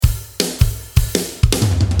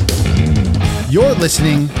You're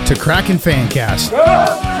listening to Kraken Fancast,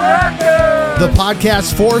 the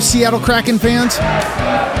podcast for Seattle Kraken fans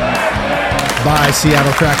by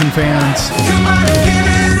Seattle Kraken fans.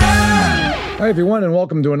 Hi, everyone, and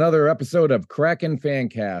welcome to another episode of Kraken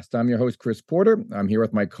Fancast. I'm your host, Chris Porter. I'm here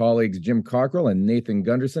with my colleagues, Jim Cockrell and Nathan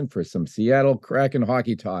Gunderson, for some Seattle Kraken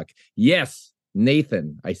hockey talk. Yes,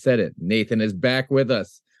 Nathan, I said it. Nathan is back with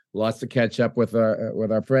us. Lots to catch up with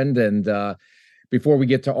our friend, and before we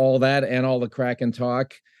get to all that and all the Kraken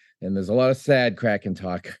talk, and there's a lot of sad Kraken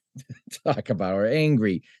talk to talk about. We're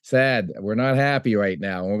angry, sad. We're not happy right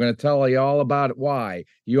now. And we're going to tell you all about it, why.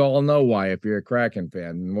 You all know why if you're a Kraken fan.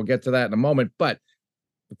 And we'll get to that in a moment. But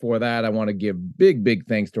before that, I want to give big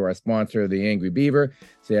thanks to our sponsor, the Angry Beaver,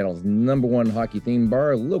 Seattle's #1 hockey theme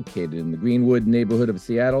bar, located in the Greenwood neighborhood of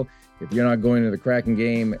Seattle. If you're not going to the Kraken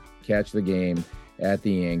game, catch the game at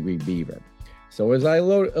the Angry Beaver. So as I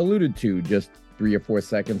alluded to just 3 or 4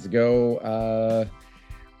 seconds ago,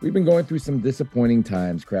 we've been going through some disappointing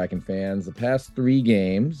times, Kraken fans. The past 3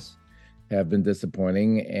 games have been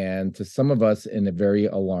disappointing, and to some of us in a very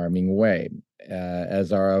alarming way.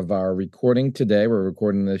 As of our recording today, we're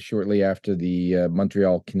recording this shortly after the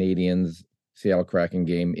Montreal Canadiens Seattle Kraken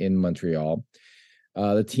game in Montreal.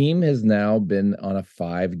 The team has now been on a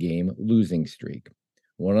 5-game losing streak,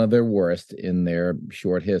 one of their worst in their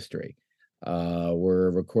short history. We're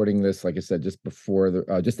recording this, like I said,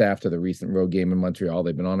 just after the recent road game in Montreal.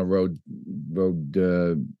 They've been on a road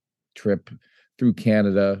trip through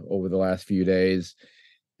Canada over the last few days.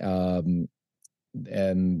 And,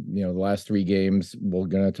 the last 3 games we're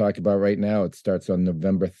going to talk about right now, it starts on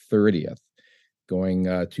November 30th, going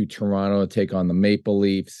to Toronto to take on the Maple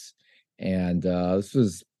Leafs. And this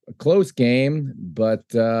was a close game, but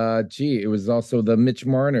it was also the Mitch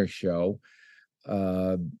Marner show.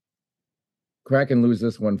 Kraken lose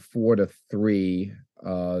this one 4-3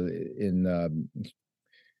 in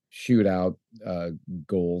shootout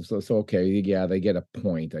goals. So okay, yeah, they get a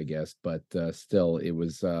point, I guess, but still, it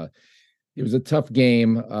was a tough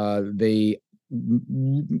game. They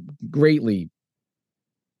greatly.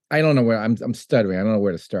 I don't know where I'm stuttering. I don't know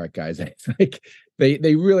where to start, guys. It's like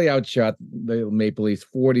they really outshot the Maple Leafs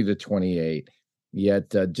 40-28.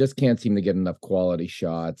 Yet just can't seem to get enough quality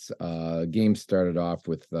shots. Game started off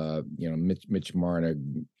with Mitch Marner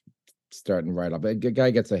starting right up. The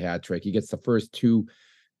guy gets a hat trick. He gets the first 2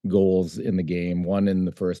 goals in the game, one in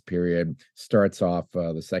the first period, starts off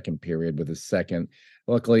the second period with his second.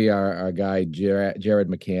 Luckily, our guy Jared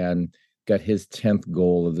McCann got his 10th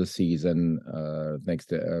goal of the season, thanks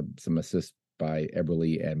to some assists by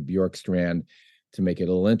Eberle and Bjorkstrand. To make it a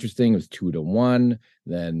little interesting, it was 2-1.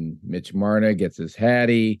 Then Mitch Marner gets his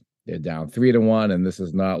hattie. They're down 3-1, and this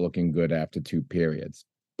is not looking good after 2 periods.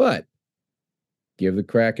 But give the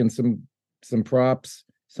Kraken some props.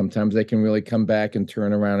 Sometimes they can really come back and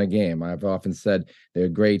turn around a game. I've often said they're a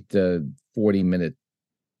great 40-minute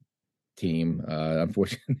team.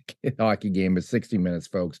 Unfortunately, hockey game is 60 minutes,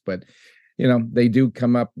 folks. But they do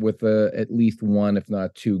come up with at least 1, if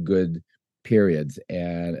not 2, good periods.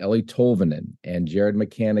 And Eeli Tolvanen and Jared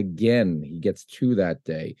McCann again, he gets 2 that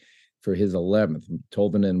day for his 11th.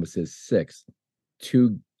 Tolvanen was his 6th.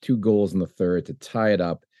 Two goals in the third to tie it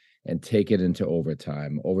up and take it into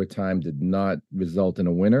overtime. Overtime did not result in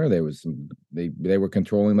a winner. There was they were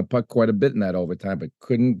controlling the puck quite a bit in that overtime, but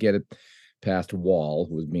couldn't get it past Wall,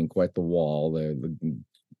 who was being quite the Wall, the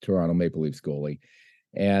Toronto Maple Leafs goalie.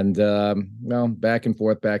 And back and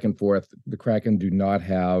forth. The Kraken do not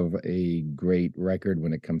have a great record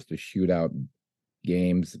when it comes to shootout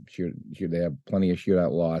games. They have plenty of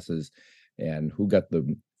shootout losses. And who got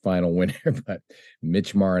the final winner? But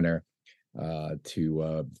Mitch Marner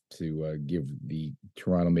to give the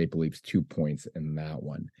Toronto Maple Leafs 2 points in that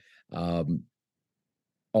one.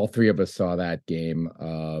 All 3 of us saw that game.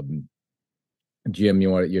 Jim, you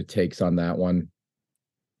want your takes on that one?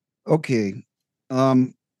 Okay.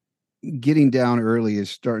 Getting down early is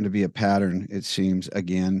starting to be a pattern, it seems,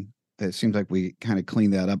 again. It seems like we kind of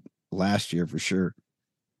cleaned that up last year for sure.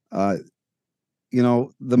 The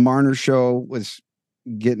Marner show was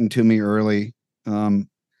getting to me early.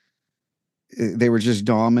 They were just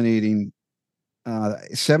dominating.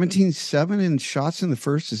 17-7 in shots in the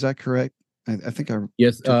first. Is that correct? I think I...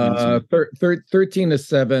 Yes,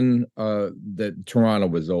 13-7, that Toronto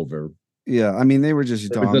was over. Yeah, I mean, they were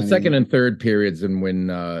just dominating. The second and third periods, and when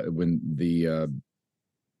the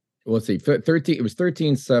let's see, 13, it was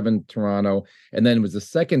 13-7 Toronto, and then it was the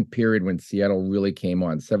second period when Seattle really came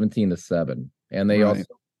on, 17-7, and they also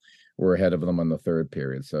were ahead of them on the third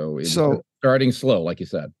period. So it was starting slow, like you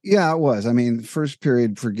said. Yeah, it was. I mean, first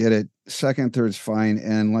period, forget it. Second, third's fine,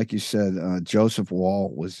 and like you said, Joseph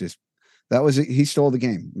Woll was just he stole the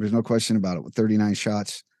game. There's no question about it. With 39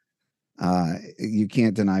 shots, you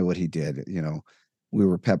can't deny what he did. We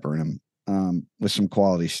were peppering him with some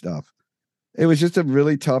quality stuff. It was just a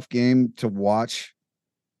really tough game to watch.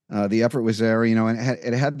 The effort was there, and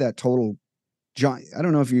it had that total. John, I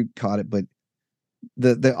don't know if you caught it, but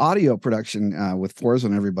the audio production with Forza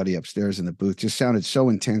and everybody upstairs in the booth just sounded so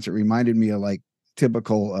intense. It reminded me of like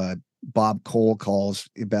typical Bob Cole calls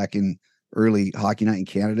back in early Hockey Night in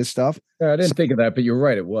Canada stuff. Yeah, I didn't think of that, but you're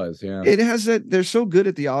right. It was, yeah. It has that. They're so good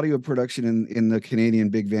at the audio production in the Canadian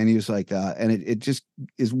big venues like that, and it just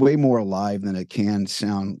is way more alive than it can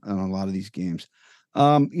sound on a lot of these games.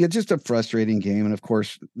 Yeah, just a frustrating game, and of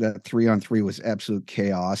course that 3-on-3 was absolute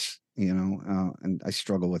chaos. And I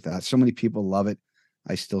struggle with that. So many people love it.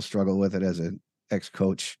 I still struggle with it as an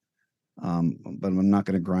ex-coach, but I'm not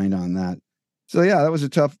going to grind on that. So yeah, that was a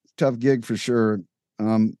tough gig for sure.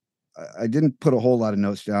 I didn't put a whole lot of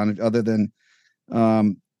notes down other than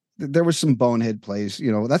there was some bonehead plays.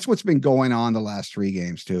 That's what's been going on the last 3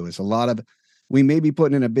 games too. Is a lot of we may be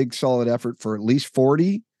putting in a big solid effort for at least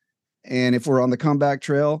 40, and if we're on the comeback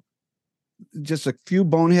trail, just a few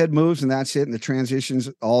bonehead moves and that's it. And the transitions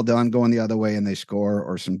all done going the other way and they score,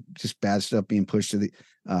 or some just bad stuff being pushed to the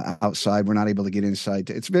outside. We're not able to get inside.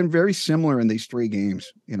 It's been very similar in these 3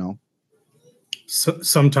 games. So,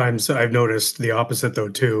 sometimes I've noticed the opposite though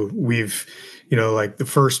too. We've, like the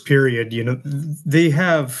first period, they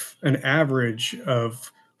have an average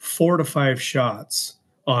of 4 to 5 shots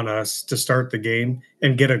on us to start the game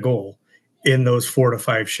and get a goal in those 4 to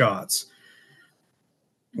 5 shots.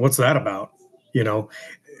 What's that about?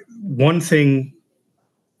 One thing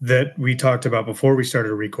that we talked about before we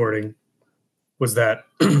started recording was that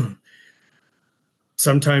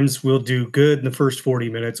sometimes we'll do good in the first 40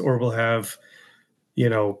 minutes, or we'll have,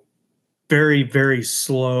 very, very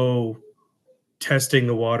slow testing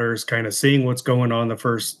the waters, kind of seeing what's going on the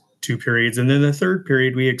first 2 periods. And then the third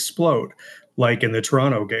period, we explode, like in the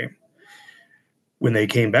Toronto game. When they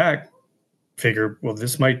came back, figure, well,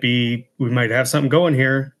 we might have something going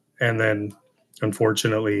here. And then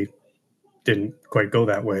unfortunately didn't quite go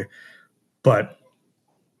that way. But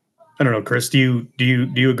I don't know, Chris, do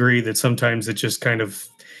you agree that sometimes it's just kind of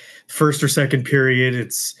first or second period,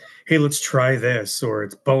 it's, hey, let's try this, or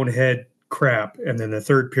it's bonehead crap. And then the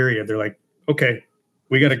third period, they're like, okay,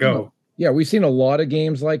 we got to go. Yeah, we've seen a lot of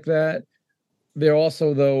games like that. There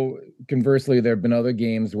also, though, conversely, there have been other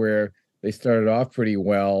games where they started off pretty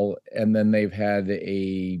well, and then they've had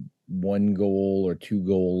a 1 goal or 2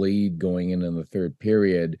 goal lead going in the third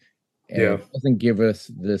period. And it doesn't give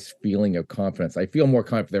us this feeling of confidence. I feel more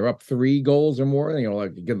confident. They're up 3 goals or more,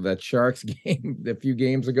 like that Sharks game a few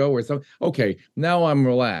games ago or something. Okay, now I'm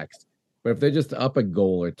relaxed. But if they're just up a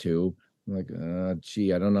goal or 2, I'm like,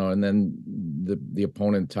 I don't know. And then the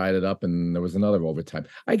opponent tied it up, and there was another overtime.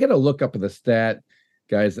 I got to look up the stat,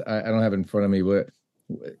 guys. I don't have it in front of me, but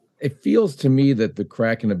it feels to me that the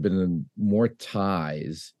Kraken have been in more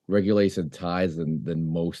regulation ties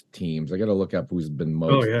than most teams. I got to look up who's been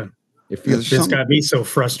most. Oh yeah. It feels this got me so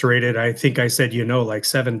frustrated. I think I said, like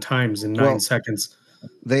 7 times in 9 seconds.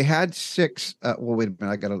 They had 6. Wait a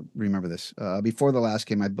minute. I got to remember this. Before the last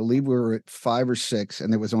game, I believe we were at 5 or 6,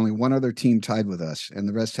 and there was only one other team tied with us, and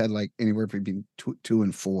the rest had like anywhere between 2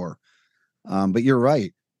 and 4. But you're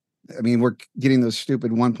right. I mean, we're getting those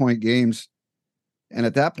stupid 1-point games. And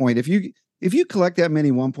at that point, if you collect that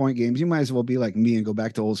many 1-point games, you might as well be like me and go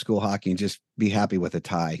back to old school hockey and just be happy with a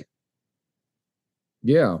tie.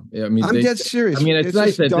 Yeah, I mean, I'm dead serious. I mean, it's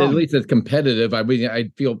nice that at least it's competitive. I mean,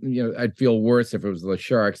 I'd feel worse if it was the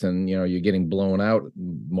Sharks and you're getting blown out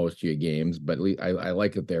most of your games. But at least I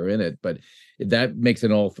like that they're in it. But that makes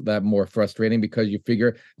it all that more frustrating because you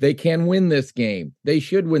figure they can win this game. They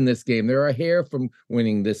should win this game. They're a hair from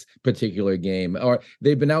winning this particular game, or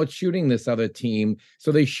they've been out shooting this other team,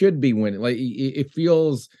 so they should be winning. Like it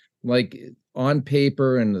feels like on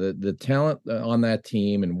paper and the talent on that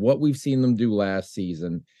team and what we've seen them do last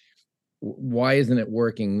season, why isn't it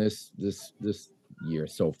working this year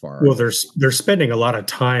so far? Well, they're spending a lot of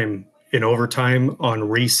time in overtime on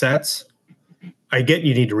resets. I get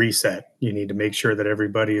you need to reset. You need to make sure that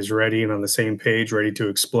everybody is ready and on the same page, ready to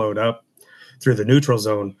explode up through the neutral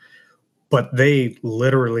zone. But they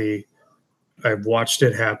literally, I've watched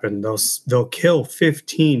it happen. They'll kill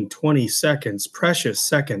 15, 20 seconds, precious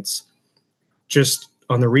seconds, just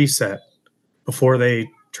on the reset before they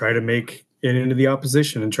try to make it into the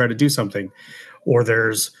opposition and try to do something. Or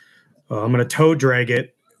there's, I'm going to toe drag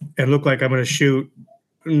it and look like I'm going to shoot.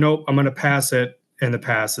 Nope, I'm going to pass it, and the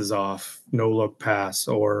pass is off. No look pass,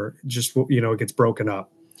 or just, it gets broken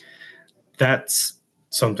up. That's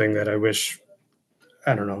something that I wish,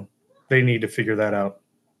 I don't know, They need to figure that out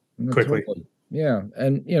quickly. Totally. Yeah.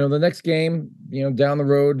 And, the next game, down the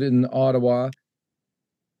road in Ottawa,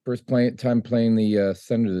 first time playing the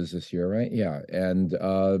Senators this year, right? Yeah. And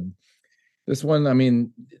this one, I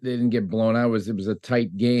mean, they didn't get blown out. It was a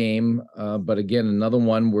tight game. But again, another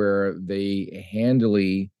one where they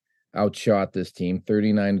handily outshot this team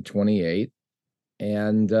 39-28.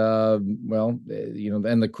 And,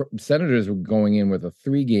 and the Senators were going in with a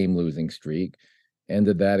 3-game losing streak.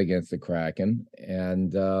 Ended that against the Kraken,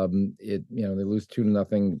 and they lose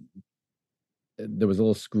 2-0. There was a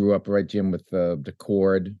little screw up, right, Jim, with the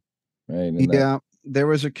cord, right? Yeah, there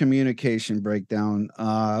was a communication breakdown.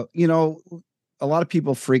 A lot of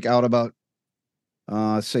people freak out about,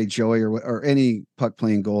 say, Joey or any puck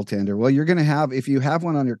playing goaltender. Well, you're going to have, if you have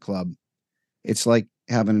one on your club, it's like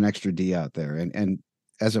having an extra D out there, and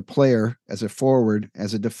as a player, as a forward,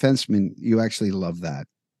 as a defenseman, you actually love that.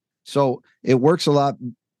 So it works a lot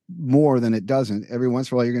more than it doesn't. Every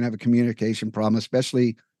once in a while, you're going to have a communication problem,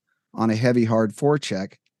 especially on a heavy, hard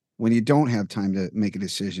forecheck when you don't have time to make a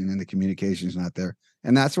decision and the communication is not there.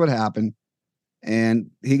 And that's what happened.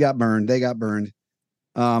 And he got burned. They got burned.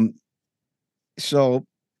 So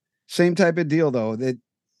same type of deal, though, that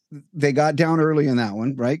they got down early in that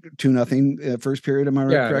one, right? 2-0 first period. Am I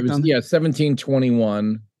right? Yeah, correct on that?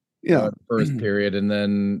 17-21. Yeah, first period, and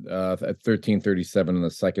then at 13-37 in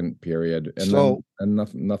the second period, and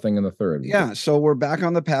nothing in the third. Yeah, so we're back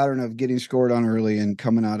on the pattern of getting scored on early and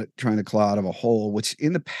coming out trying to claw out of a hole, which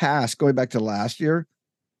in the past, going back to last year,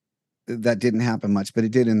 that didn't happen much, but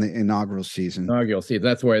it did in the inaugural season.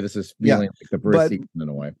 That's why this is feeling like the first season in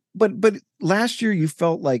a way. But last year you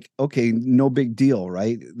felt like, okay, no big deal,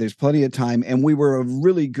 right? There's plenty of time, and we were a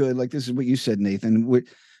really good, like this is what you said, Nathan.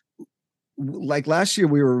 Like last year,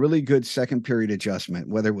 we were a really good second period adjustment,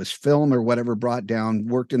 whether it was film or whatever, brought down,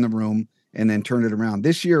 worked in the room, and then turned it around.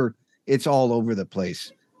 This year, it's all over the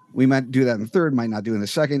place. We might do that in the third, might not do in the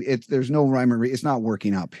second. There's no rhyme or reason. It's not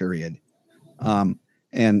working out, period. And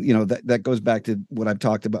that goes back to what I've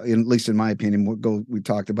talked about, at least in my opinion. We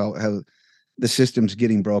talked about how the system's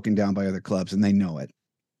getting broken down by other clubs, and they know it.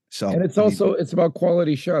 So, and it's about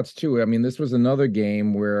quality shots too. I mean, this was another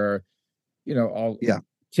game where,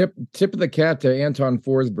 Tip of the cap to Anton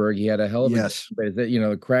Forsberg. He had a hell of a game.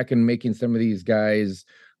 The Kraken making some of these guys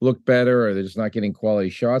look better, or they're just not getting quality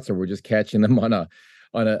shots, or we're just catching them on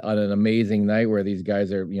an amazing night where these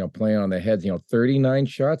guys are playing on their heads. 39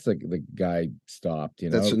 shots the guy stopped.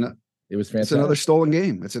 It was fantastic. It's another stolen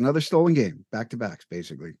game. It's another stolen game, back to backs,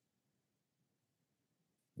 basically.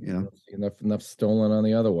 Enough stolen on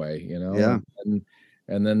the other way. Yeah.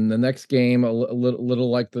 And then the next game, a little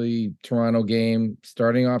like the Toronto game,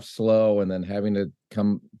 starting off slow and then having to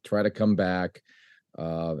try to come back.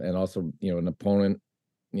 And also, an opponent,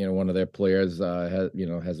 one of their players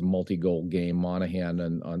has a multi-goal game, Monahan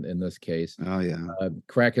in this case. Oh yeah.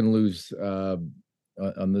 Kraken lose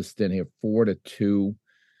on this stint here 4-2.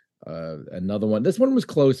 Another one. This one was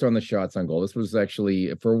closer on the shots on goal. This was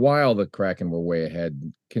actually, for a while, the Kraken were way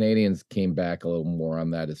ahead. Canadians came back a little more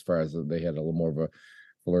on that, as far as they had a little more of a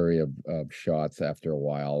flurry of shots after a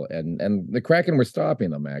while, and the Kraken were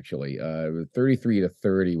stopping them actually.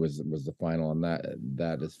 33-30 was the final on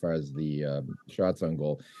that as far as the shots on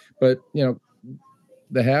goal. But the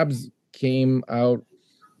Habs came out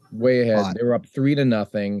way ahead. They were up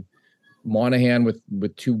 3-0. Monahan with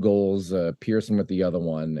 2 goals, Pearson with the other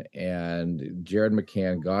one, and Jared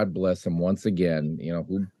McCann, God bless him once again,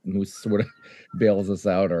 who sort of bails us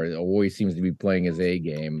out or always seems to be playing his A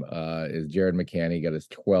game, is Jared McCann. He got his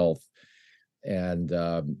 12th and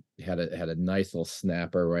had a nice little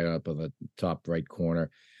snapper right up on the top right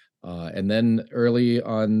corner. And then early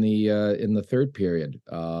on in the third period,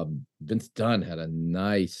 Vince Dunn had a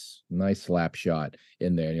nice slap shot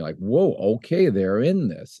in there, and you're like, whoa, okay, they're in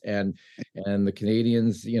this. And the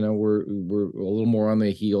Canadians, were a little more on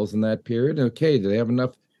their heels in that period. Okay, do they have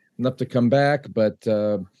enough to come back? But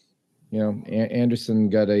Anderson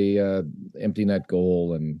got a empty net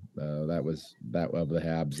goal, and that was that of the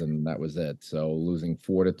Habs, and that was it. So losing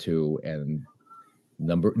 4-2 and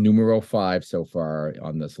numero 5 so far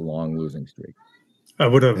on this long losing streak. I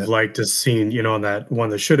would have liked to seen, on that one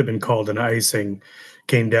that should have been called an icing,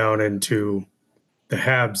 came down into the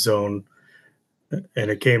Habs zone, and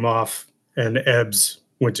it came off, and Ebbs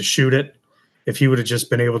went to shoot it. If he would have just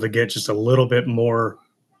been able to get just a little bit more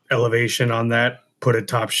elevation on that, put it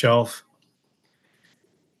top shelf,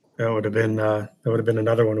 that would have been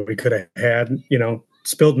another one we could have had.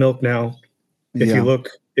 Spilled milk now. If you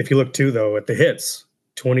look too, though, at the hits,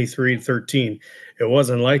 23-13, it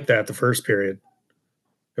wasn't like that the first period.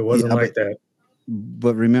 It wasn't like that.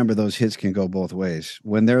 But remember, those hits can go both ways.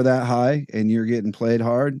 When they're that high and you're getting played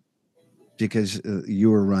hard because you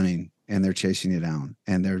were running and they're chasing you down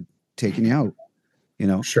and they're taking you out,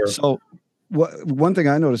 Sure. So one thing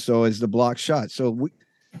I noticed though is the block shot. So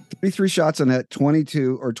 33 shots on net,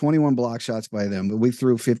 22 or 21 block shots by them, but we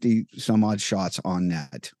threw 50 some odd shots on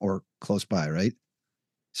net or close by, right?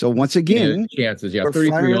 So once again, chances, we're 33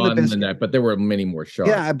 firing on the the net, but there were many more shots.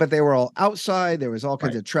 Yeah, but they were all outside. There was all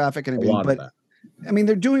kinds of traffic and everything. But I mean,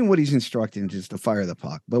 they're doing what he's instructing, just to fire the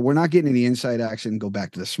puck. But we're not getting any inside action. Go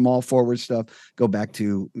back to the small forward stuff. Go back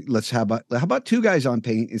to how about two guys on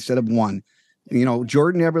paint instead of one?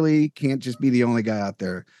 Jordan Eberle can't just be the only guy out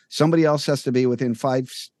there. Somebody else has to be within 5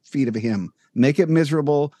 feet of him. Make it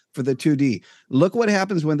miserable for the 2D. Look what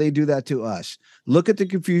happens when they do that to us. Look at the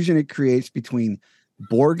confusion it creates between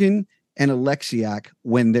Borgen and Alexiak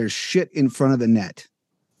when there's shit in front of the net.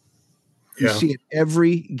 You see it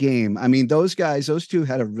every game. I mean, those two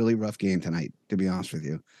had a really rough game tonight, to be honest with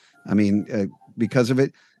you. I mean, because of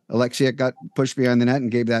it, Alexiak got pushed behind the net and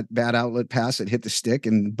gave that bad outlet pass that hit the stick,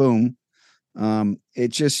 and boom. It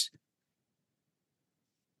just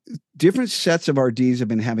different sets of RDs have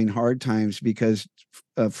been having hard times because,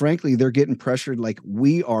 frankly, they're getting pressured like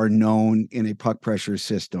we are known in a puck pressure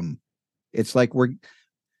system. It's like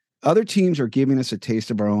other teams are giving us a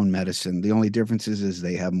taste of our own medicine. The only difference is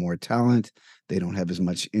they have more talent. They don't have as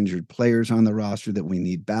much injured players on the roster that we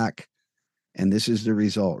need back. And this is the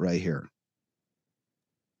result right here.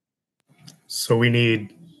 So we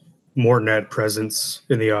need more net presence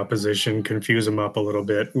in the opposition, confuse them up a little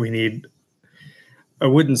bit.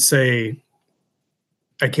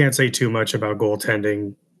 I can't say too much about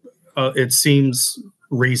goaltending. It seems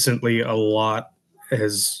recently a lot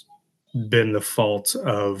has been the fault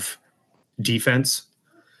of defense,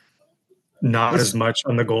 not as much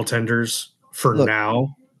on the goaltenders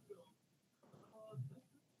now.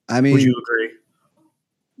 I mean, would you agree?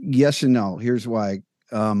 Yes and no. Here's why.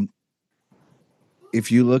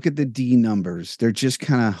 If you look at the D numbers, they're just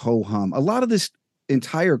kind of ho-hum. A lot of this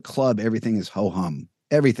entire club, everything is ho-hum.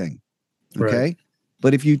 Everything. Okay. Right.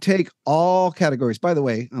 But if you take all categories, by the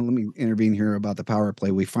way, let me intervene here about the power play.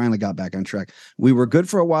 We finally got back on track. We were good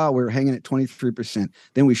for a while. We were hanging at 23%.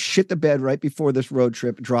 Then we shit the bed right before this road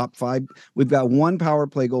trip, dropped 5. We've got 1 power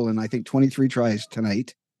play goal in, I think, 23 tries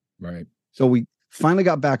tonight. Right. So we finally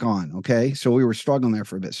got back on. Okay. So we were struggling there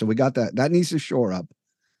for a bit. So we got that. That needs to shore up.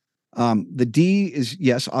 The D is,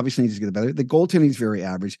 yes, obviously needs to get better. The goaltending is very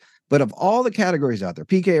average. But of all the categories out there,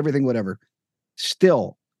 PK, everything, whatever,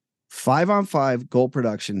 still, 5-on-5 goal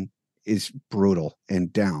production is brutal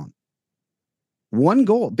and down. 1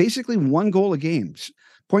 goal, basically 1 goal a game.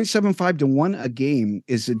 0.75 to 1 a game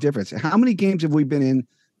is the difference. How many games have we been in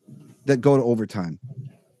that go to overtime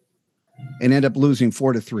and end up losing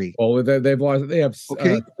 4-3? Oh, they've lost. They have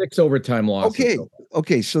 6 overtime losses.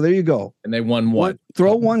 Okay. So there you go. And they won 1.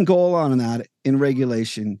 Throw 1 goal on that in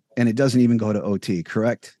regulation, and it doesn't even go to OT.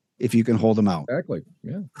 Correct? If you can hold them out. Exactly.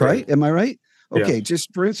 Yeah. Right? Am I right? Okay, yeah.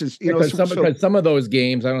 just for instance, because some of those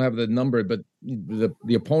games, I don't have the number, but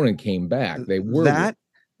the opponent came back. They were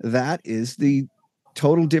that is the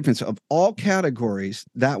total difference of all categories.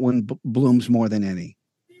 That one blooms more than any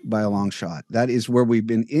by a long shot. That is where we've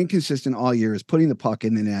been inconsistent all year, is putting the puck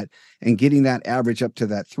in the net and getting that average up to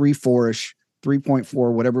that 3.4-ish,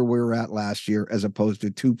 3.4, whatever we were at last year, as opposed to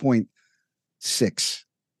 2.6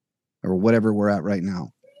 or whatever we're at right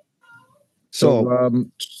now. So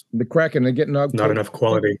the Kraken are getting out. Not enough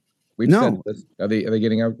quality. We've said this. Are they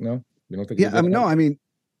getting out? No, we don't think. Yeah, I mean,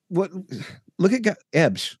 what? Look at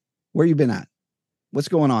Ebbs. Where you been at? What's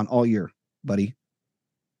going on all year, buddy?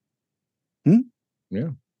 Yeah,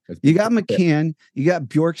 you got McCann. You got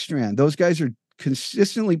Bjorkstrand. Those guys are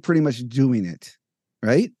consistently pretty much doing it,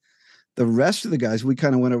 right? The rest of the guys, we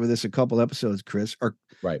kind of went over this a couple episodes, Chris, are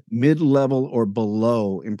mid-level or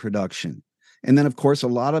below in production. And then, of course, a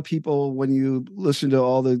lot of people, when you listen to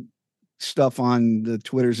all the stuff on the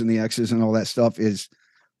Twitters and the X's and all that stuff, is,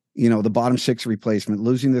 the bottom 6 replacement,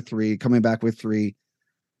 losing the 3, coming back with 3.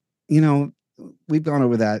 We've gone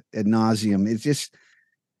over that ad nauseum. It's just,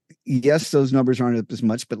 yes, those numbers aren't up as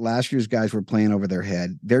much, but last year's guys were playing over their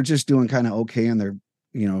head. They're just doing kind of okay in their,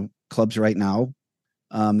 clubs right now.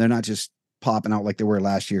 They're not just popping out like they were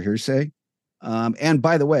last year, hearsay. And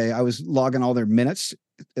by the way, I was logging all their minutes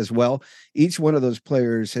as well. Each one of those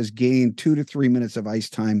players has gained 2 to 3 minutes of ice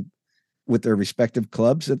time with their respective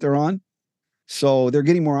clubs that they're on. So they're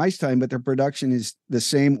getting more ice time, but their production is the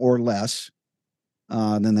same or less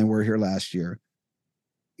than they were here last year.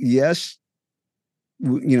 Yes,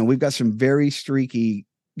 we've got some very streaky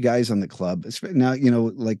guys on the club. Now,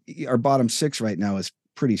 like our bottom 6 right now is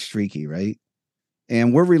pretty streaky, right?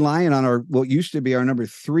 And we're relying on what used to be our number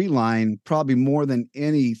 3 line probably more than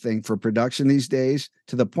anything for production these days,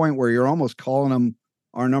 to the point where you're almost calling them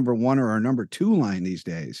our number 1 or our number 2 line these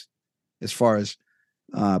days, as far as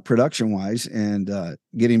production wise, and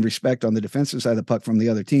getting respect on the defensive side of the puck from the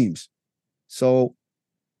other teams. So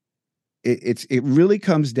it really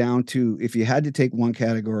comes down to, if you had to take one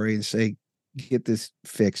category and say, get this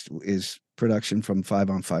fixed, is production from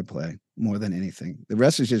 5-on-5 play more than anything. The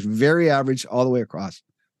rest is just very average all the way across.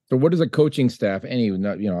 So what does a coaching staff,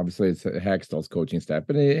 obviously it's Hackstall's coaching staff,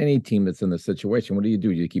 but any team that's in this situation, what do?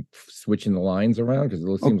 You keep switching the lines around? Because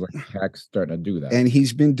it seems like Hack's starting to do that. And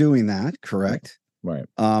he's been doing that, correct? Right.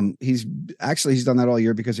 He's done that all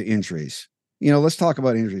year because of injuries. Let's talk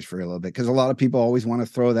about injuries for a little bit, because a lot of people always want to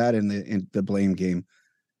throw that in the blame game.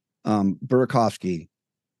 Burakovsky,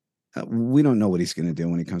 we don't know what he's going to do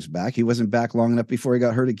when he comes back. He wasn't back long enough before he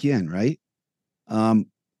got hurt again, right?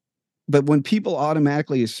 But when people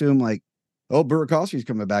automatically assume like, oh, Burakovsky's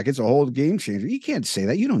coming back, it's a whole game changer. You can't say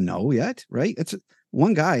that. You don't know yet, right?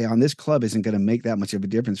 One guy on this club isn't going to make that much of a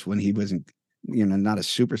difference when he wasn't, not a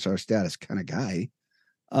superstar status kind of guy.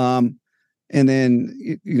 And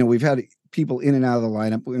then, we've had people in and out of the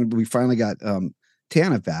lineup. We finally got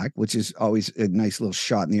Tanev back, which is always a nice little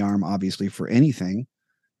shot in the arm, obviously, for anything.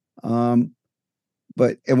 We've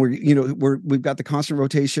got the constant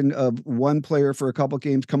rotation of one player for a couple of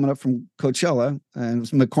games coming up from Coachella, and it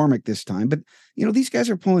was McCormick this time. But these guys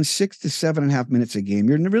are pulling 6 to 7.5 minutes a game.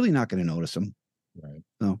 You're really not going to notice them. Right.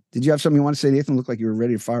 No. Did you have something you want to say, Nathan? Looked like you were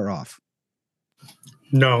ready to fire off.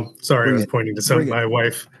 No, sorry, I was pointing to my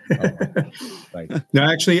wife. Right. No,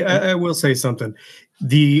 actually, I will say something.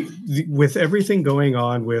 With everything going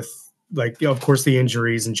on with, of course, the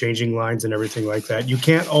injuries and changing lines and everything like that, you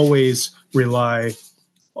can't always rely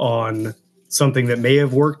on something that may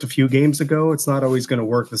have worked a few games ago. It's not always going to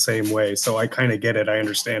work the same way. So I kind of get it. I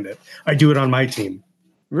understand it. I do it on my team.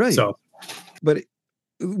 Right. So, but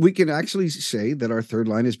we can actually say that our third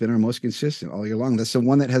line has been our most consistent all year long. That's the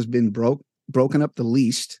one that has been broken up the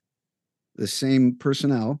least. The same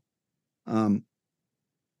personnel.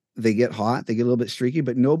 They get hot, they get a little bit streaky,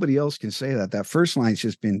 but nobody else can say that. That first line's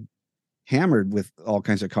just been hammered with all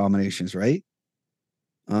kinds of combinations, right?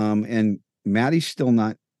 And Matty's still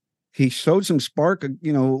not. He showed some spark, a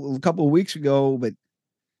couple of weeks ago, but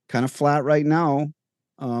kind of flat right now.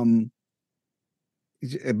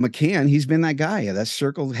 McCann, he's been that guy. That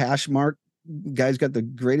circled hash mark guy's got the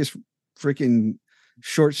greatest freaking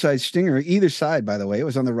short side stinger either side. By the way, it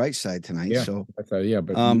was on the right side tonight. Yeah, so but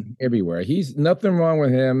everywhere. He's nothing wrong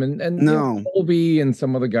with him, and no, Colby and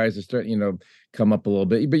some other guys are starting, come up a little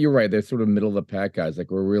bit. But you're right; they're sort of middle of the pack guys. Like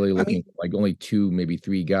we're really looking like only 2, maybe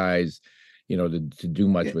 3 guys, to do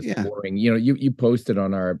much with scoring. You posted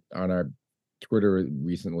on our Twitter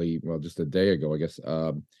recently, well, just a day ago, I guess,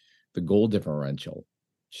 the goal differential.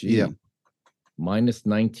 Minus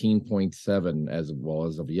 19.7 as well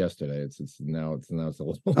as of yesterday. It's now a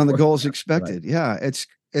little on the goals expected. Right. Yeah,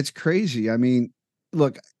 it's crazy. I mean,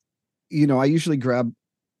 look, I usually grab.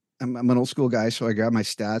 I'm an old school guy, so I grab my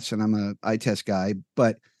stats, and I'm a eye test guy.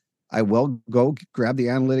 But I will go grab the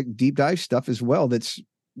analytic deep dive stuff as well. That's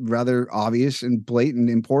rather obvious and blatant,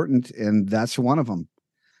 important, and that's one of them.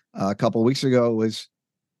 A couple of weeks ago,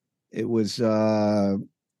 it was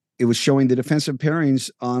showing the defensive pairings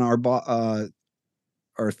on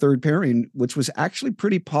our third pairing, which was actually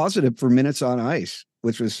pretty positive for minutes on ice,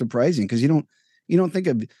 which was surprising because you don't think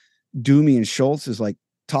of Doomie and Schultz as like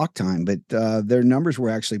talk time, but their numbers were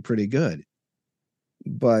actually pretty good.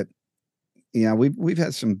 But yeah, we've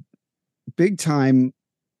had some big time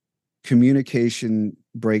communication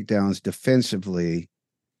breakdowns defensively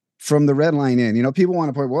from the red line in. People want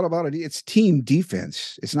to point, what about it? It's team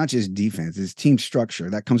defense. It's not just defense, it's team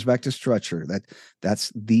structure. That comes back to structure.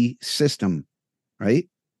 That's the system. Right?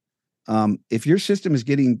 If your system is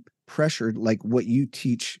getting pressured like what you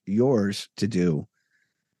teach yours to do,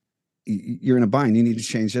 you're in a bind. You need to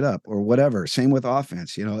change it up or whatever. Same with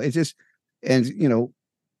offense. It's just, and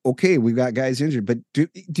okay, we've got guys injured, but do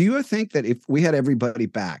you think that if we had everybody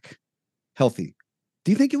back healthy,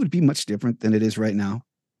 do you think it would be much different than it is right now?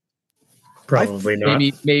 Probably not.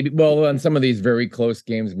 Maybe. Well, on some of these very close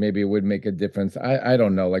games, maybe it would make a difference. I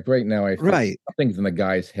don't know. Like right now, I feel things in the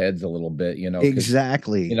guys' heads a little bit.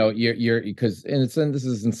 Exactly. You're because and this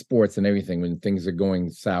is in sports and everything. When things are going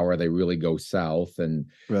sour, they really go south. And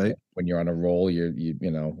when you're on a roll, you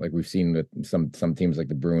like we've seen with some teams like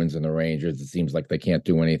the Bruins and the Rangers, it seems like they can't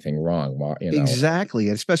do anything wrong. Exactly,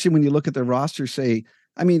 especially when you look at the roster.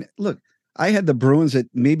 Look, I had the Bruins at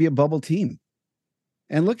maybe a bubble team.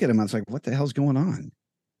 And look at him. I was like, what the hell's going on?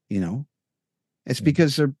 It's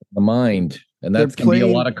because the mind, and that's they're going to be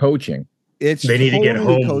a playing- lot of coaching. it's They need to get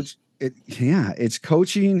totally home. It's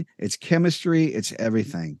coaching, it's chemistry, it's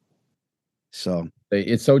everything. So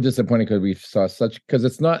It's so disappointing because we saw because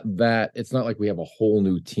it's not like we have a whole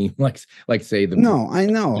new team like say the no, I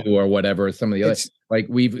know. or whatever. Some of the other It's like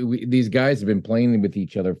these guys have been playing with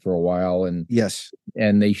each other for a while, and yes,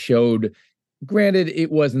 they showed. Granted,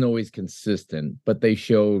 it wasn't always consistent, but they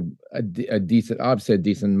showed a decent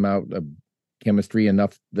amount of chemistry,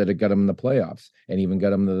 enough that it got them in the playoffs and even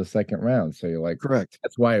got them to the second round. So you're like, correct.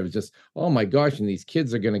 that's why it was just, oh my gosh, and these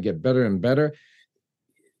kids are going to get better and better.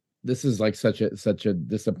 This is like such a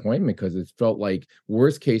disappointment because it felt like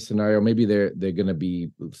worst case scenario, maybe they're going to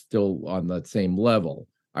be still on that same level.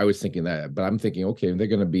 I was thinking that, but I'm thinking, okay, they're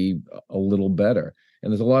going to be a little better.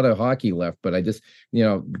 And there's a lot of hockey left, but I just,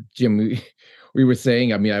 Jim, we were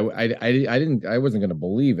saying, I mean, I wasn't going to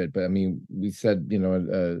believe it, but I mean, we said,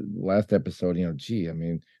 last episode, gee, I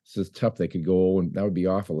mean, this is tough. They could go, and that would be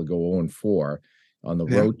awful to go 0-4 on the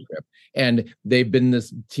road trip. And they've been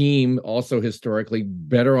this team also historically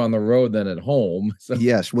better on the road than at home. So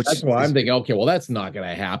yes, which that's why I'm thinking, okay, well, that's not going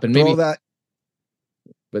to happen. throw Maybe that.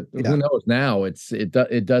 but who knows now?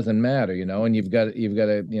 It doesn't matter, and you've got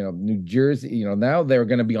New Jersey, now they're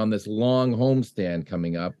going to be on this long homestand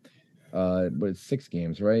coming up. But it's 6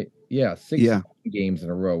 games, right? Yeah, 6 games in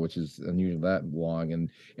a row, which is unusual that long, and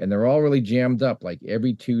they're all really jammed up. Like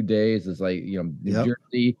every 2 days is like New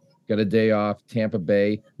Jersey got a day off, Tampa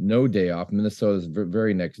Bay no day off, Minnesota's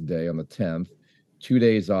very next day on the 10th, 2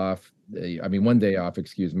 days off. 1 day off,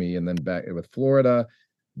 excuse me, and then back with Florida.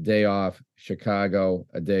 Day off, Chicago,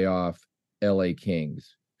 a day off, LA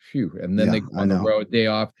Kings. Phew. And then they go on the road, day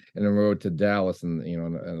off, and a road to Dallas, and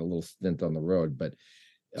and a little stint on the road. But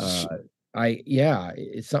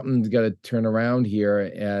something's got to turn around here.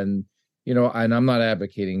 And and I'm not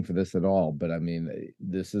advocating for this at all, but I mean,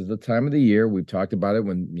 this is the time of the year. We've talked about it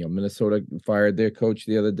when Minnesota fired their coach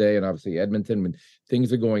the other day, and obviously Edmonton, when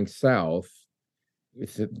things are going south,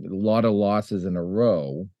 it's a lot of losses in a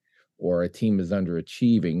row, or a team is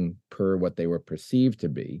underachieving per what they were perceived to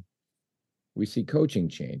be, we see coaching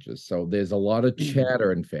changes. So there's a lot of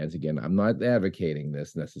chatter in fans. Again, I'm not advocating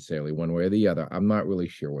this necessarily one way or the other. I'm not really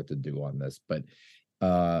sure what to do on this, but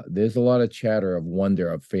there's a lot of chatter of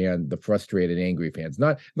wonder of the frustrated, angry fans.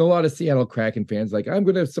 Not a lot of Seattle Kraken fans like, I'm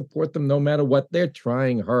going to support them no matter what. They're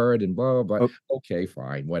trying hard and blah, blah, blah. Okay,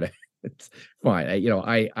 fine, whatever. It's fine.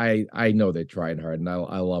 I know they're trying hard, and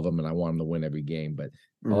I love them, and I want them to win every game, but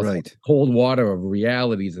cold water of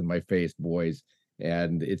realities in my face, boys.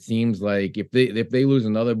 And it seems like if they lose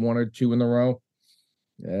another 1 or 2 in a row,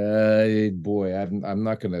 boy, I'm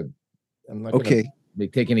not gonna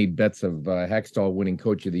take any bets of Hextall winning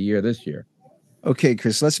Coach of the Year this year. Okay,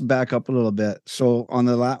 Chris, let's back up a little bit. So on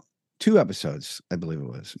the last 2 episodes, I believe it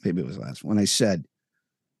was, maybe it was last, when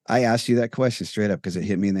I asked you that question straight up because it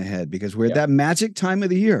hit me in the head, because we're at that magic time of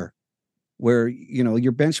the year where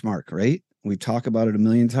your benchmark, right? We talk about it a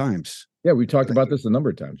million times. Yeah, we talked about this a number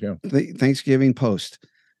of times. Yeah, Thanksgiving post,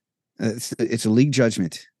 it's a league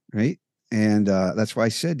judgment, right? And that's why I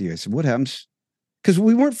said to you, I said, "What happens?" Because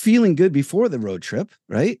we weren't feeling good before the road trip,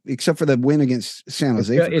 right? Except for the win against San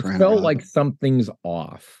Jose. It felt like something's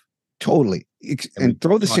off. Totally, and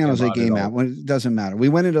throw the San Jose game out when it doesn't matter. We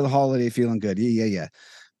went into the holiday feeling good. Yeah.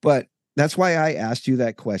 But that's why I asked you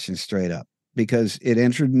that question straight up, because it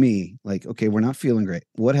entered me like, okay, we're not feeling great.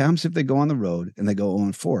 What happens if they go on the road and they go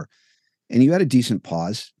 0-4? And you had a decent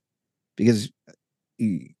pause because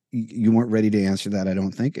you weren't ready to answer that, I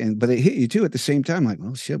don't think. But it hit you too at the same time, like,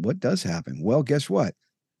 well, shit, what does happen? Well, guess what?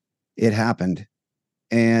 It happened.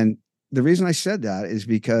 And the reason I said that is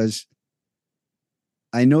because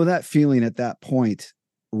I know that feeling at that point,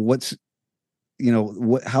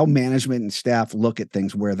 how management and staff look at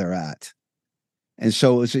things where they're at. And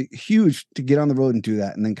so it's huge to get on the road and do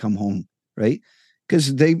that and then come home, right?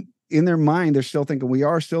 Because in their mind, they're still thinking we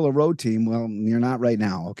are still a road team. Well, you're not right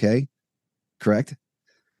now. Okay. Correct.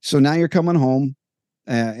 So now you're coming home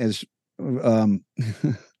whenever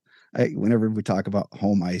we talk about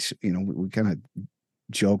home ice, we kind of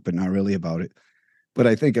joke, but not really about it. But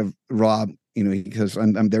I think of Rob, because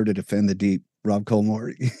I'm there to defend the deep. Rob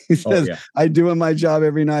Colmore, he says, I'm doing my job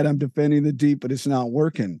every night. I'm defending the deep, but it's not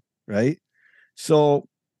working. Right. So,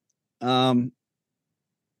 we're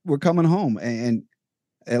coming home and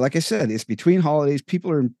like I said, it's between holidays.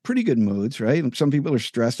 People are in pretty good moods, right? Some people are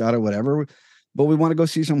stressed out or whatever, but we want to go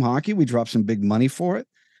see some hockey. We drop some big money for it.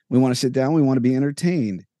 We want to sit down. We want to be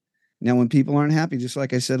entertained. Now, when people aren't happy, just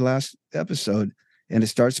like I said last episode, and it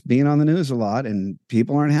starts being on the news a lot and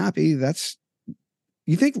people aren't happy, what do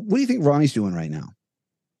you think Ronnie's doing right now?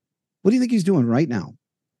 What do you think he's doing right now?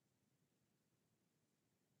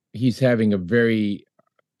 He's having a very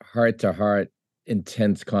heart-to-heart,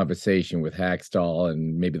 intense conversation with Hackstall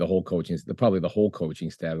and maybe probably the whole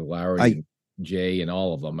coaching staff, Lowry, and Jay, and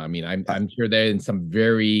all of them. I mean, I'm sure they're in some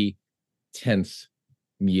very tense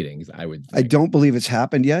meetings. I don't believe it's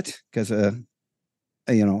happened yet because I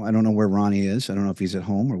don't know where Ronnie is. I don't know if he's at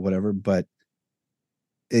home or whatever, but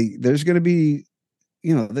there's going to be,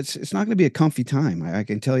 it's not going to be a comfy time. I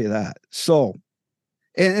can tell you that. So,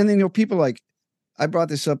 and then, people like, I brought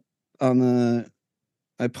this up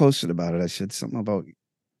I posted about it. I said something about,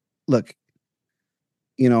 look,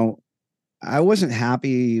 I wasn't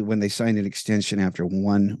happy when they signed an extension after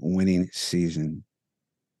one winning season.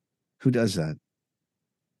 Who does that?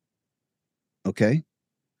 Okay.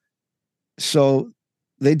 So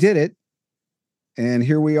they did it. And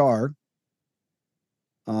here we are.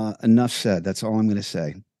 Enough said. That's all I'm going to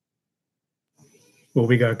say. Well,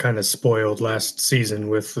 we got kind of spoiled last season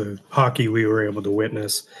with the hockey we were able to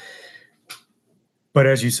witness. But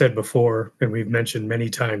as you said before, and we've mentioned many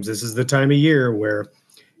times, this is the time of year where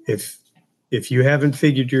if you haven't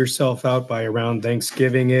figured yourself out by around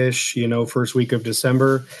Thanksgiving-ish, first week of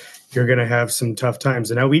December, you're going to have some tough times.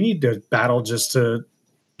 And now we need to battle just to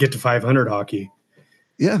get to 500 hockey.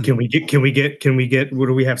 Yeah. Can we get, what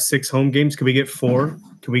do we have, 6 home games? Can we get 4?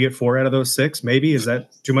 Can we get 4 out of those 6? Maybe. Is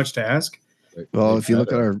that too much to ask? Well, if you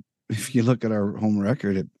look at our home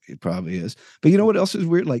record, it probably is. But you know what else is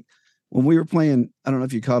weird? Like when we were playing, I don't know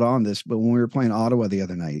if you caught on this, but when we were playing Ottawa the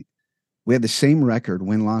other night, we had the same record,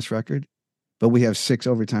 win-loss record, but we have 6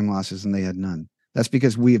 overtime losses and they had none. That's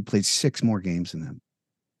because we have played 6 more games than them.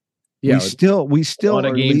 Yeah, we still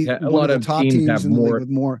a lot of top teams have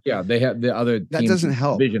more. Yeah, they have the other. That doesn't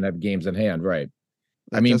help. Division have games in hand, right?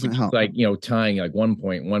 That doesn't help. Like tying like 1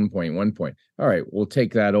 point. All right, we'll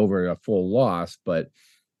take that over a full loss, but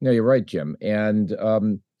you're right, Jim, and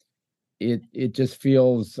it just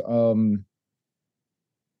feels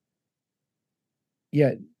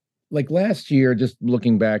like last year. Just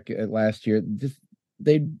looking back at last year,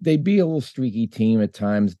 they'd be a little streaky team at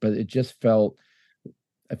times, but I felt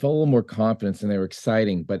a little more confidence and they were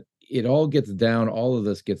exciting, but all of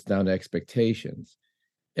this gets down to expectations.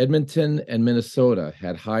 Edmonton and Minnesota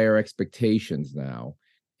had higher expectations now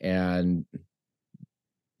and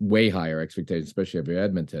way higher expectations, especially if you're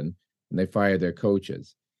Edmonton, and they fired their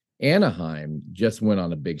coaches. Anaheim just went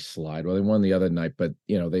on a big slide. Well, they won the other night, but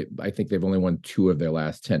I think they've only won 2 of their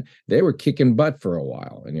last 10. They were kicking butt for a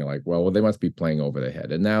while, and you're like, well, they must be playing over their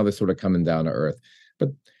head. And now they're sort of coming down to earth.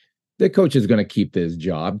 But the coach is going to keep this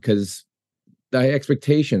job because the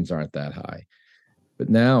expectations aren't that high. But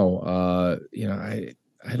now,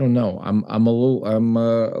 I don't know. I'm a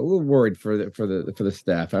little worried for the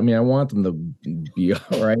staff. I mean, I want them to be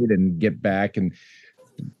all right and get back and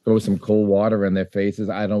throw some cold water in their faces.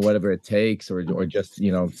 I don't know, whatever it takes, or just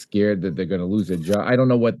scared that they're going to lose their job. I don't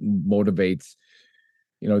know what motivates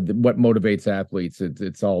athletes.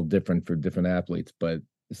 It's all different for different athletes, but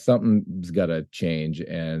something's got to change.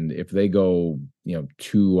 And if they go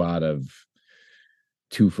 2 out of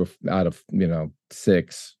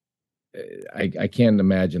 6, I can't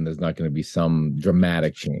imagine there's not going to be some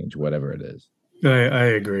dramatic change, whatever it is. I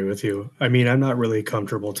agree with you. I mean, I'm not really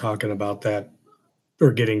comfortable talking about that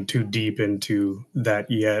or getting too deep into that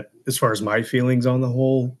yet, as far as my feelings on the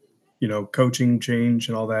whole, coaching change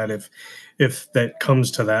and all that. If that comes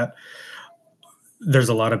to that, there's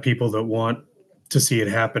a lot of people that want to see it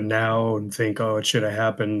happen now and think, oh, it should have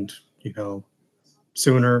happened,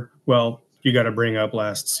 sooner. Well, you got to bring up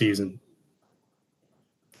last season.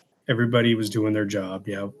 Everybody was doing their job.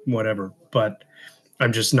 Yeah, whatever. But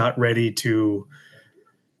I'm just not ready to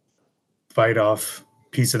fight off a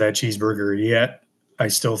piece of that cheeseburger yet. I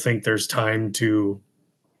still think there's time to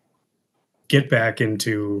get back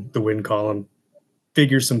into the win column,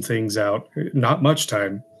 figure some things out. Not much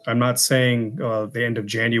time. I'm not saying the end of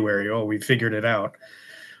January, we figured it out.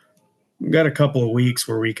 We've got a couple of weeks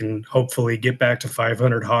where we can hopefully get back to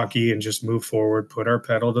 500 hockey and just move forward, put our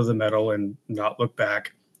pedal to the metal and not look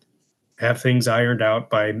back. Have things ironed out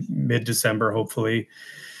by mid-December, hopefully.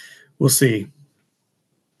 We'll see.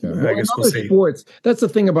 I guess we'll see. Sports, that's the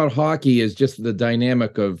thing about hockey, is just the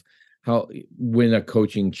dynamic of how when a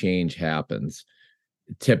coaching change happens.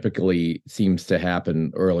 Typically seems to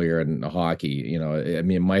happen earlier in hockey. I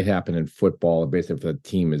mean, it might happen in football, basically if the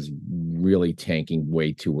team is really tanking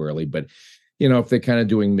way too early. But, if they're kind of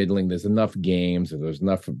doing middling, there's enough games or there's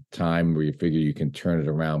enough time where you figure you can turn it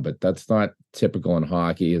around. But that's not typical in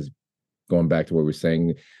hockey. Is going back to what we were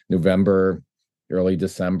saying, November, early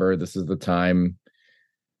December, this is the time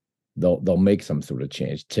they'll make some sort of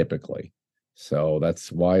change typically. So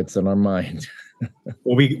that's why it's in our mind.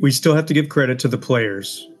 Well, we still have to give credit to the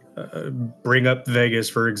players. Bring up Vegas,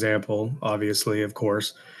 for example, obviously, of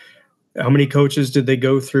course. How many coaches did they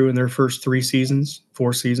go through in their first 4 seasons?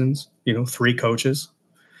 3 coaches.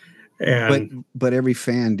 And but every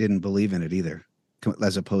fan didn't believe in it either,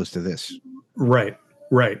 as opposed to this. Right.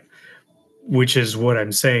 Which is what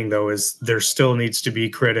I'm saying, though, is there still needs to be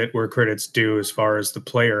credit where credit's due as far as the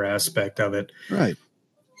player aspect of it. Right.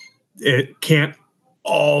 It can't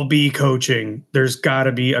all be coaching. There's got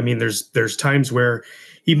to be. I mean, there's times where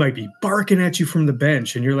he might be barking at you from the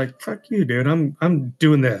bench, and you're like, "Fuck you, dude! I'm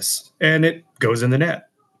doing this," and it goes in the net.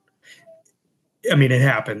 I mean, it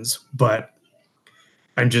happens, but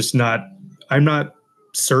I'm not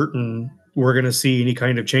certain we're going to see any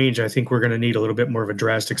kind of change. I think we're going to need a little bit more of a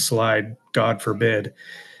drastic slide, God forbid.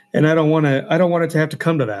 And I don't want it to have to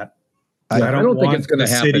come to that. I don't think it's going to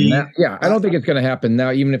happen now. Yeah, I don't think it's going to happen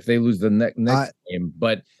now, even if they lose the next game.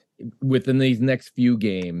 But within these next few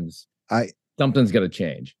games, something's going to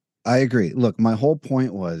change. I agree. Look, my whole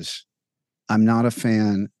point was I'm not a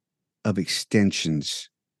fan of extensions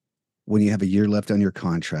when you have a year left on your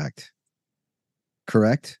contract.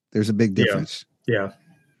 Correct? There's a big difference. Yeah.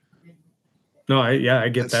 No, I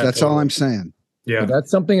get that. That's all I'm saying. Yeah. But that's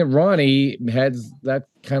something that Ronnie has that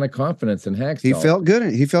kind of confidence in Hextall. He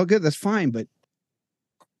felt good. That's fine. But,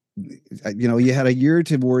 you had a year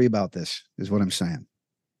to worry about this, is what I'm saying.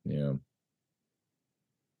 Yeah.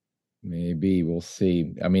 Maybe we'll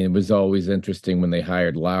see. I mean, it was always interesting when they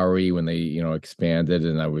hired Lowry, when they, expanded,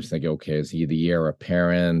 and I was thinking, okay, is he the heir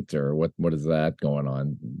apparent or what is that going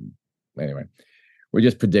on? Anyway, we're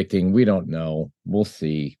just predicting. We don't know. We'll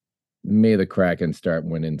see. May the Kraken start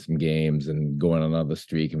winning some games and going on another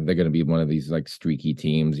streak. And they're going to be one of these like streaky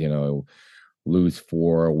teams, lose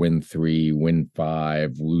 4, win 3, win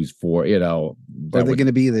 5, lose 4, Are they going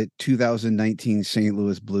to be the 2019 St.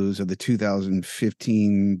 Louis Blues or the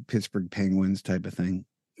 2015 Pittsburgh Penguins type of thing?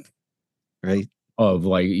 Right? Of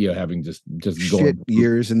having just shit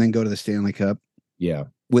years and then go to the Stanley Cup. Yeah.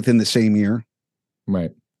 Within the same year. Right.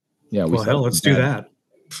 Yeah. Let's do that.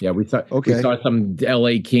 Yeah, we saw some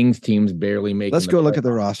LA Kings teams barely making. Let's go look at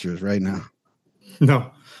the rosters right now. No,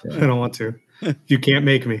 yeah. I don't want to. You can't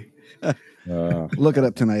make me. Look it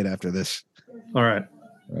up tonight after this. All right.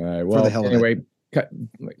 Well, anyway, a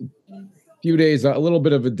few days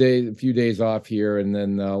off here, and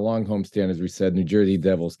then long homestand, as we said, New Jersey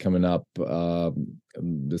Devils coming up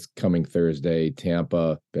this coming Thursday.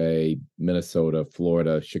 Tampa Bay, Minnesota,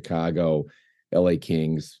 Florida, Chicago, LA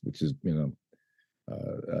Kings, which is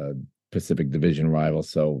Pacific Division rival,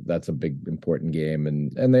 so that's a big important game,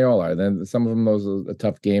 and they all are. Then some of them, those are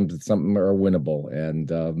tough games, and some of them are winnable, and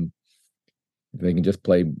if they can just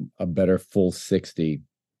play a better full 60,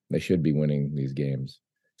 they should be winning these games.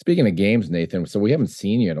 Speaking of games, Nathan, so we haven't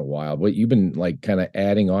seen you in a while. What you've been kind of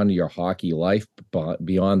adding on to your hockey life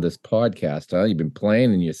beyond this podcast, huh? You've been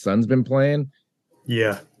playing, and your son's been playing.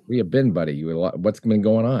 Yeah, where you been, buddy? What's been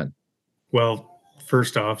going on? Well,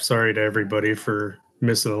 first off, sorry to everybody for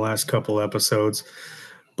missing the last couple episodes.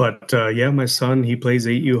 But my son, he plays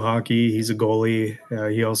 8U hockey. He's a goalie.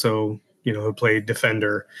 He also, played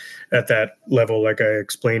defender at that level, like I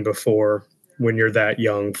explained before. When you're that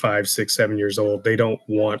young, 5, 6, 7 years old, they don't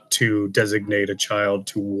want to designate a child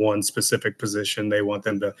to one specific position. They want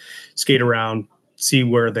them to skate around, see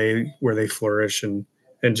where they flourish, and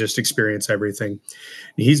just experience everything.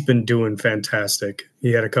 He's been doing fantastic.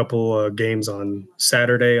 He had a couple games on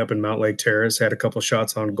Saturday up in Mount Lake Terrace, had a couple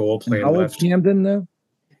shots on goal playing left. How old Camden though?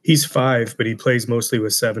 He's 5, but he plays mostly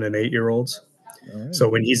with 7 and 8-year-olds. Right. So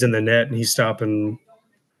when he's in the net and he's stopping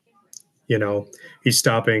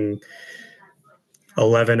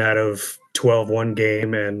 11 out of 12 one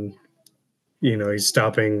game, and he's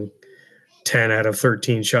stopping 10 out of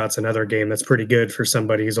 13 shots another game. That's pretty good for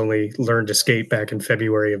somebody who's only learned to skate back in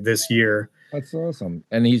February of this year. That's awesome.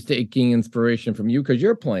 And he's taking inspiration from you because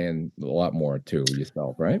you're playing a lot more too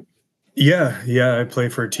yourself, right? Yeah. I play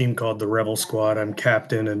for a team called the Rebel Squad. I'm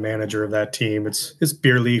captain and manager of that team. It's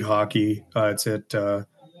beer league hockey. It's at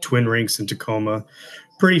Twin Rinks in Tacoma.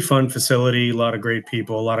 Pretty fun facility, a lot of great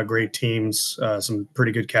people, a lot of great teams, some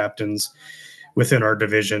pretty good captains within our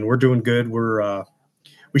division. We're doing good.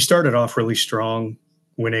 We started off really strong,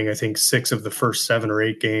 winning, I think, 6 of the first 7 or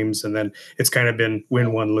 8 games. And then it's kind of been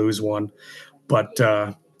win 1, lose 1. But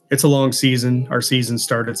it's a long season. Our season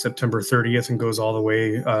started September 30th and goes all the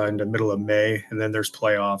way in the middle of May. And then there's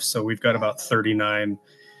playoffs. So we've got about 39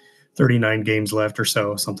 games left or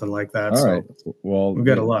so, something like that. All right. Well, we've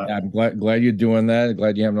got a lot. I'm glad you're doing that.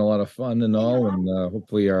 Glad you're having a lot of fun and all. And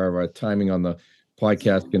hopefully our timing on the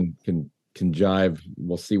podcast can can jive.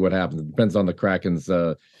 We'll see what happens. It depends on the Kraken's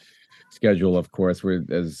schedule, of course. We're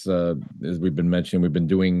as we've been mentioning, we've been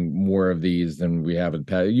doing more of these than we have in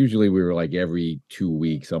past. Usually we were like every 2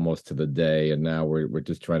 weeks, almost to the day, and now we're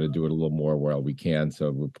just trying to do it a little more while we can. So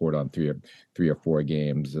report on three or four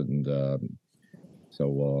games, and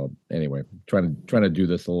anyway, trying to do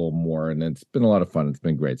this a little more, and it's been a lot of fun. It's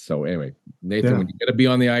been great. So anyway, Nathan, when you got to be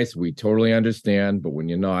on the ice, we totally understand. But when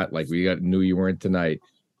you're not, like knew you weren't tonight.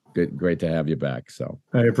 Great to have you back. So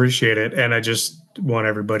I appreciate it, and I just want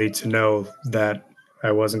everybody to know that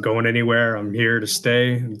I wasn't going anywhere. I'm here to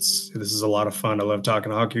stay. This is a lot of fun. I love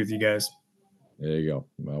talking hockey with you guys. There you go.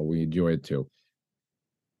 Well, we enjoy it too.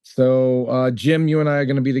 So, Jim, you and I are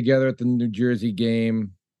going to be together at the New Jersey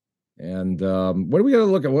game, and what do we got to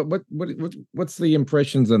look at? What's the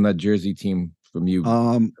impressions on that Jersey team from you?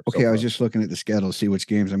 Okay, I was just looking at the schedule, see which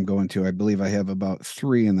games I'm going to. I believe I have about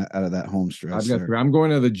 3 out of that home stretch. I've got 3. I'm going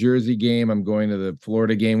to the Jersey game. I'm going to the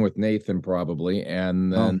Florida game with Nathan probably,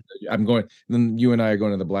 and then Then you and I are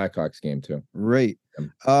going to the Blackhawks game too. Right.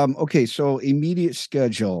 Okay, so immediate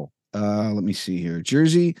schedule. Let me see here.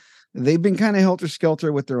 Jersey, they've been kind of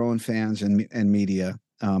helter-skelter with their own fans and media.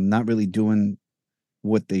 Not really doing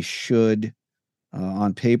what they should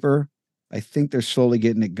on paper. I think they're slowly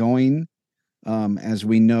getting it going. As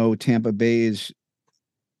we know, Tampa Bay is,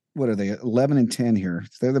 what are they, 11-10 here?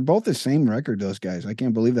 They're both the same record, those guys. I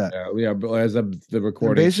can't believe that. Yeah, but as of the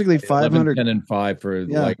recording, they're basically 500, 10-5 for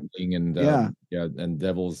Lightning and and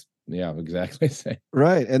Devils. Yeah, exactly.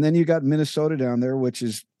 Right, and then you got Minnesota down there, which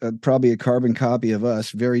is probably a carbon copy of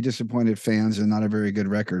us. Very disappointed fans and not a very good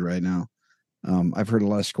record right now. I've heard a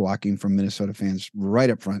lot of squawking from Minnesota fans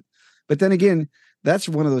right up front. But then again, that's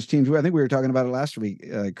one of those teams where I think we were talking about it last week,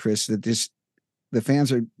 Chris, that the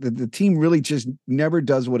fans are the team really just never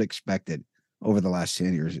does what expected over the last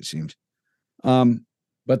 10 years, it seems.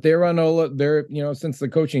 But they're on they're since the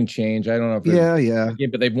coaching change, I don't know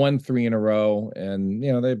if but they've won 3 in a row, and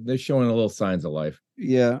they're showing a little signs of life.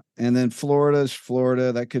 Yeah, and then Florida.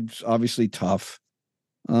 That could obviously tough.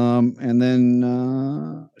 And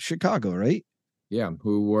then Chicago, right? Yeah,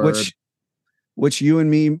 who were which you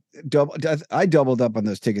and me I doubled up on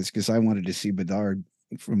those tickets because I wanted to see Bedard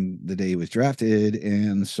from the day he was drafted,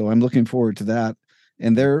 and so I'm looking forward to that.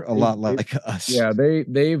 And they're a lot like us. Yeah,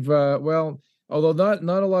 they've although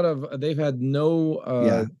not a lot of, they've had no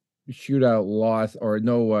shootout loss or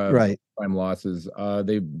no time losses.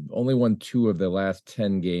 They've only won 2 of the last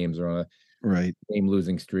 10 games, or on a game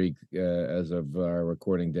losing streak as of our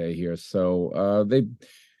recording day here. So they've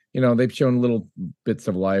shown little bits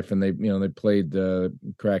of life, and they played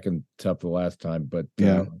Kraken tough the last time, but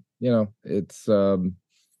it's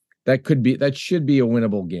that should be a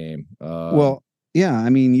winnable game. I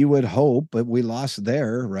mean, you would hope, but we lost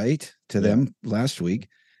there, right, to them last week.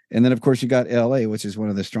 And then, of course, you got LA, which is one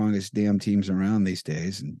of the strongest damn teams around these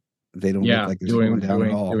days, and they don't look like they're going down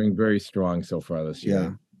at all. Doing very strong so far this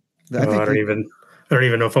year. I don't even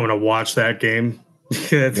know if I'm going to watch that game.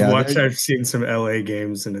 I've seen some LA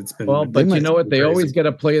games, and it's been but you know what? They always got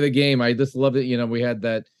to play the game. I just love it. We had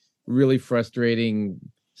that really frustrating,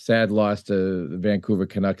 sad loss to the Vancouver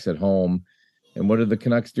Canucks at home. And what did the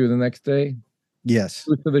Canucks do the next day? Yes.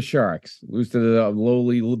 Lose to the Sharks. Lose to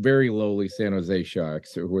the very lowly San Jose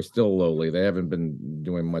Sharks, who are still lowly. They haven't been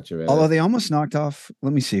doing much of it. Although they almost knocked off.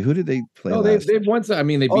 Let me see. Who did they play? They've won. I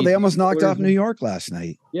mean, they almost knocked off New York last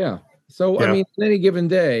night. Yeah. So I mean, on any given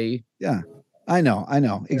day. Yeah, I know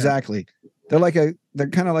exactly. They're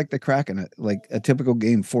kind of like the Kraken, like a typical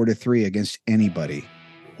game, 4-3 against anybody,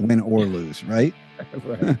 win or lose, right?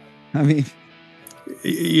 Right. I mean.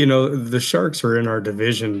 The Sharks are in our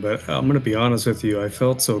division, but I'm going to be honest with you. I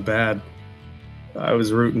felt so bad. I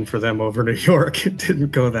was rooting for them over New York. It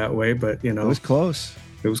didn't go that way, but it was close.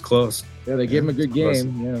 It was close. Yeah, they gave them a good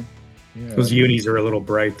game. Yeah. Those unis are a little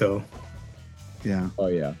bright, though. Yeah. Oh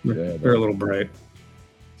yeah. They're a little bright.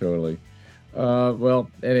 Totally.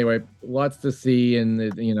 Well, anyway, lots to see,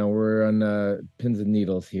 and we're on pins and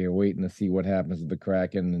needles here, waiting to see what happens with the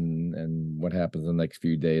Kraken and what happens in the next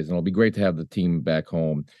few days. And it'll be great to have the team back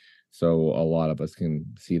home, so a lot of us can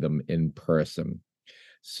see them in person.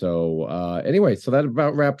 So anyway, so that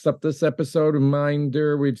about wraps up this episode.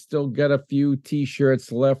 Reminder, we've still got a few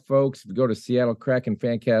t-shirts left, folks. If you go to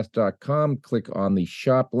SeattleKrakenFancast.com, click on the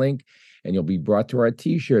shop link, and you'll be brought to our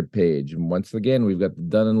t-shirt page. And once again, we've got the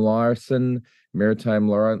Dunn & Larson Maritime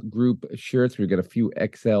Group shirts. We've got a few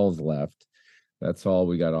XLs left. That's all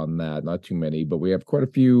we got on that. Not too many, but we have quite a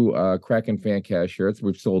few Kraken Fancast shirts.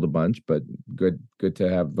 We've sold a bunch, but good to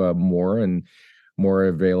have more, and more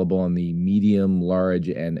available on the medium, large,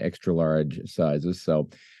 and extra large sizes. So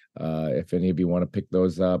If any of you want to pick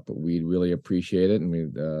those up, we'd really appreciate it. And we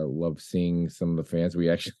love seeing some of the fans. We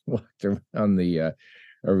actually walked around the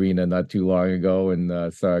arena not too long ago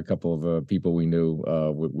and saw a couple of people we knew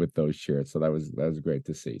with those shirts. So that was great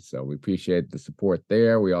to see. So we appreciate the support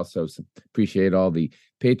there. We also appreciate all the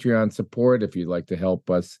Patreon support. If you'd like to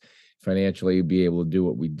help us financially be able to do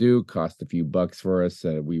what we do, cost a few bucks for us.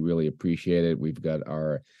 We really appreciate it. We've got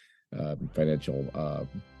our financial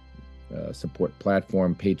support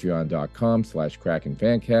platform,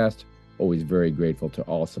 patreon.com/KrakenFanCast. Always very grateful to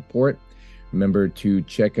all support. Remember to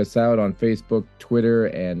check us out on Facebook, Twitter,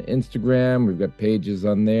 and Instagram. We've got pages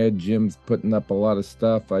on there. Jim's putting up a lot of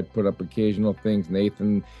stuff. I put up occasional things.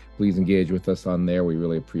 Nathan, please engage with us on there. We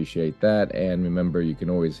really appreciate that. And remember, you can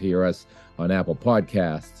always hear us on Apple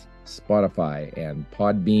Podcasts, Spotify, and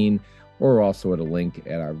Podbean, or also at a link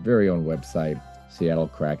at our very own website,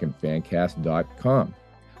 SeattleKrakenFanCast.com.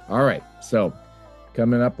 All right, so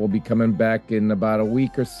coming up, we'll be coming back in about a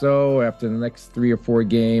week or so after the next 3 or 4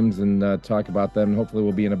 games and talk about them. Hopefully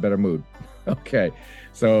we'll be in a better mood. Okay,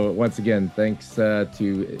 so once again, thanks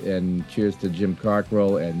and cheers to Jim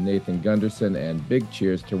Cockrell and Nathan Gunderson, and big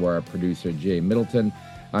cheers to our producer, Jay Middleton.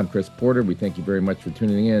 I'm Chris Porter. We thank you very much for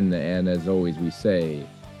tuning in, and as always, we say,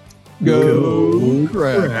 Go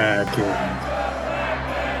Kraken!